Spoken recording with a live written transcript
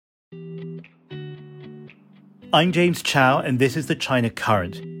I'm James Chow, and this is the China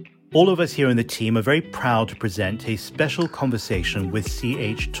Current. All of us here in the team are very proud to present a special conversation with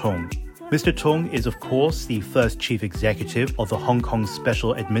C.H. Tung. Mr. Tung is, of course, the first chief executive of the Hong Kong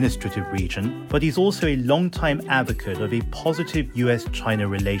Special Administrative Region, but he's also a longtime advocate of a positive US-China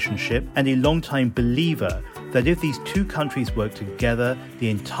relationship and a longtime believer that if these two countries work together, the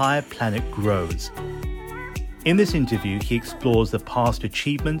entire planet grows. In this interview, he explores the past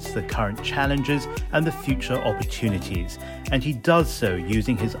achievements, the current challenges, and the future opportunities. And he does so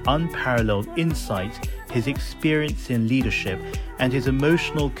using his unparalleled insight, his experience in leadership, and his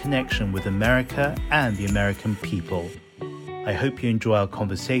emotional connection with America and the American people. I hope you enjoy our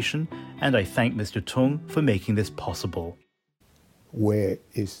conversation, and I thank Mr. Tung for making this possible. Where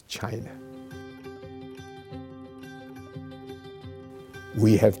is China?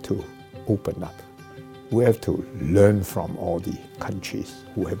 We have to open up. We have to learn from all the countries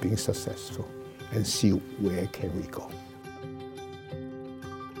who have been successful and see where can we go.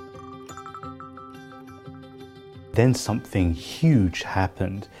 Then something huge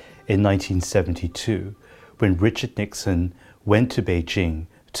happened in 1972 when Richard Nixon went to Beijing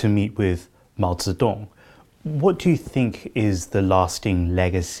to meet with Mao Zedong. What do you think is the lasting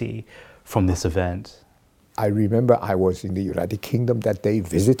legacy from this event? I remember I was in the United Kingdom that day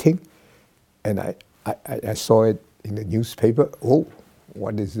visiting, and I saw it in the newspaper. Oh,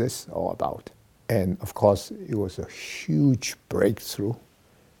 what is this all about? And of course, it was a huge breakthrough.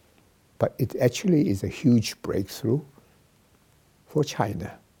 But it actually is a huge breakthrough for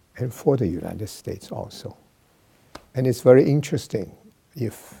China and for the United States also. And it's very interesting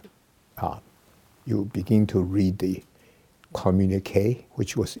if you begin to read the communique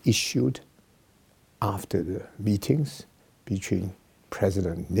which was issued after the meetings between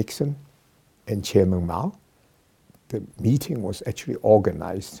President Nixon and Chairman Mao. The meeting was actually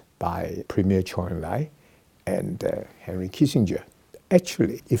organized by Premier Chou En-lai and Henry Kissinger.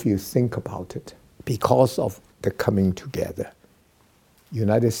 Actually, if you think about it, because of the coming together,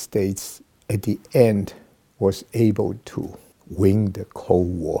 United States at the end was able to win the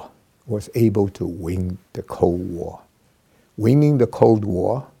Cold War, Winning the Cold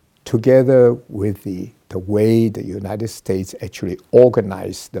War, together with the way the United States actually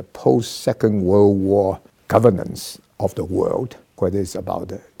organized the post-Second World War governance of the world, whether it's about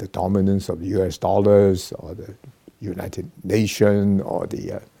the dominance of the US dollars or the United Nations or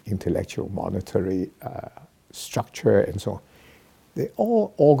the intellectual monetary structure and so on. They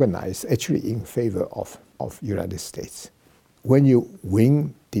all organized actually in favor of United States. When you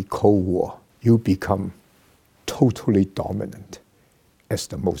win the Cold War, you become totally dominant as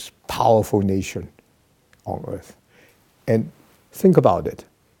the most powerful nation on earth. And think about it,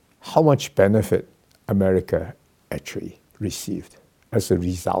 how much benefit America actually received as a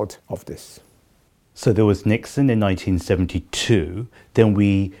result of this. So there was Nixon in 1972, then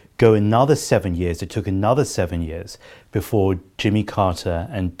we go another 7 years, it took another 7 years before Jimmy Carter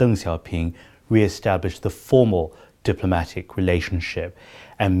and Deng Xiaoping re-established the formal diplomatic relationship.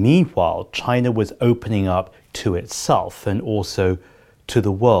 And meanwhile, China was opening up to itself and also to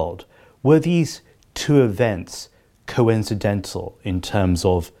the world. Were these two events coincidental in terms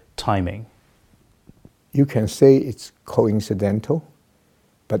of timing? You can say it's coincidental,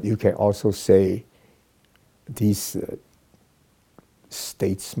 but you can also say these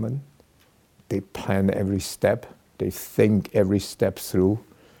statesmen, they plan every step, they think every step through,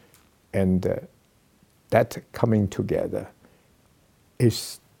 and that coming together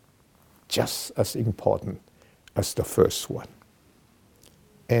is just as important as the first one.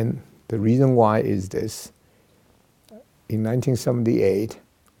 And the reason why is this. In 1978,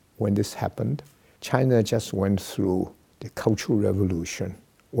 when this happened, China just went through the Cultural Revolution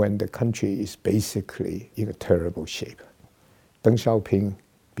when the country is basically in a terrible shape. Deng Xiaoping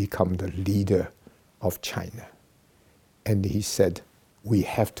became the leader of China. And he said, we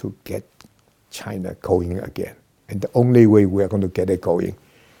have to get China going again. And the only way we're going to get it going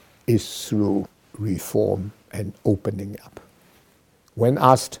is through reform and opening up. When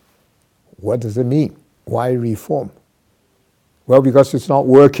asked, what does it mean? Why reform? Well, because it's not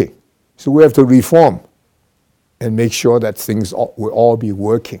working. So we have to reform and make sure that things will all be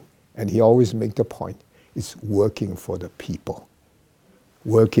working. And he always made the point, it's working for the people.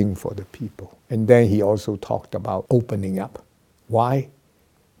 Working for the people. And then he also talked about opening up. Why?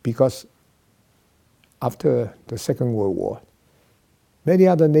 Because after the Second World War, many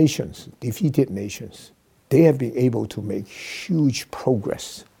other nations, defeated nations, they have been able to make huge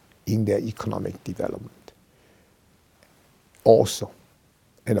progress in their economic development also.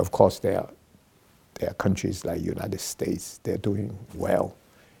 And of course, there are countries like United States, they're doing well.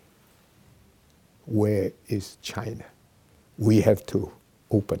 where is China? We have to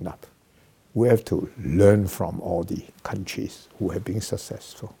open up. We have to learn from all the countries who have been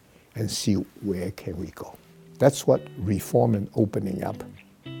successful and see where can we go. That's what reform and opening up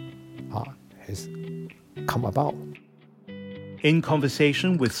has come about. In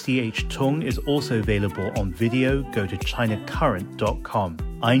Conversation with C.H. Tung is also available on video. Go to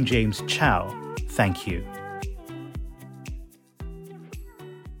ChinaCurrent.com. I'm James Chow. Thank you.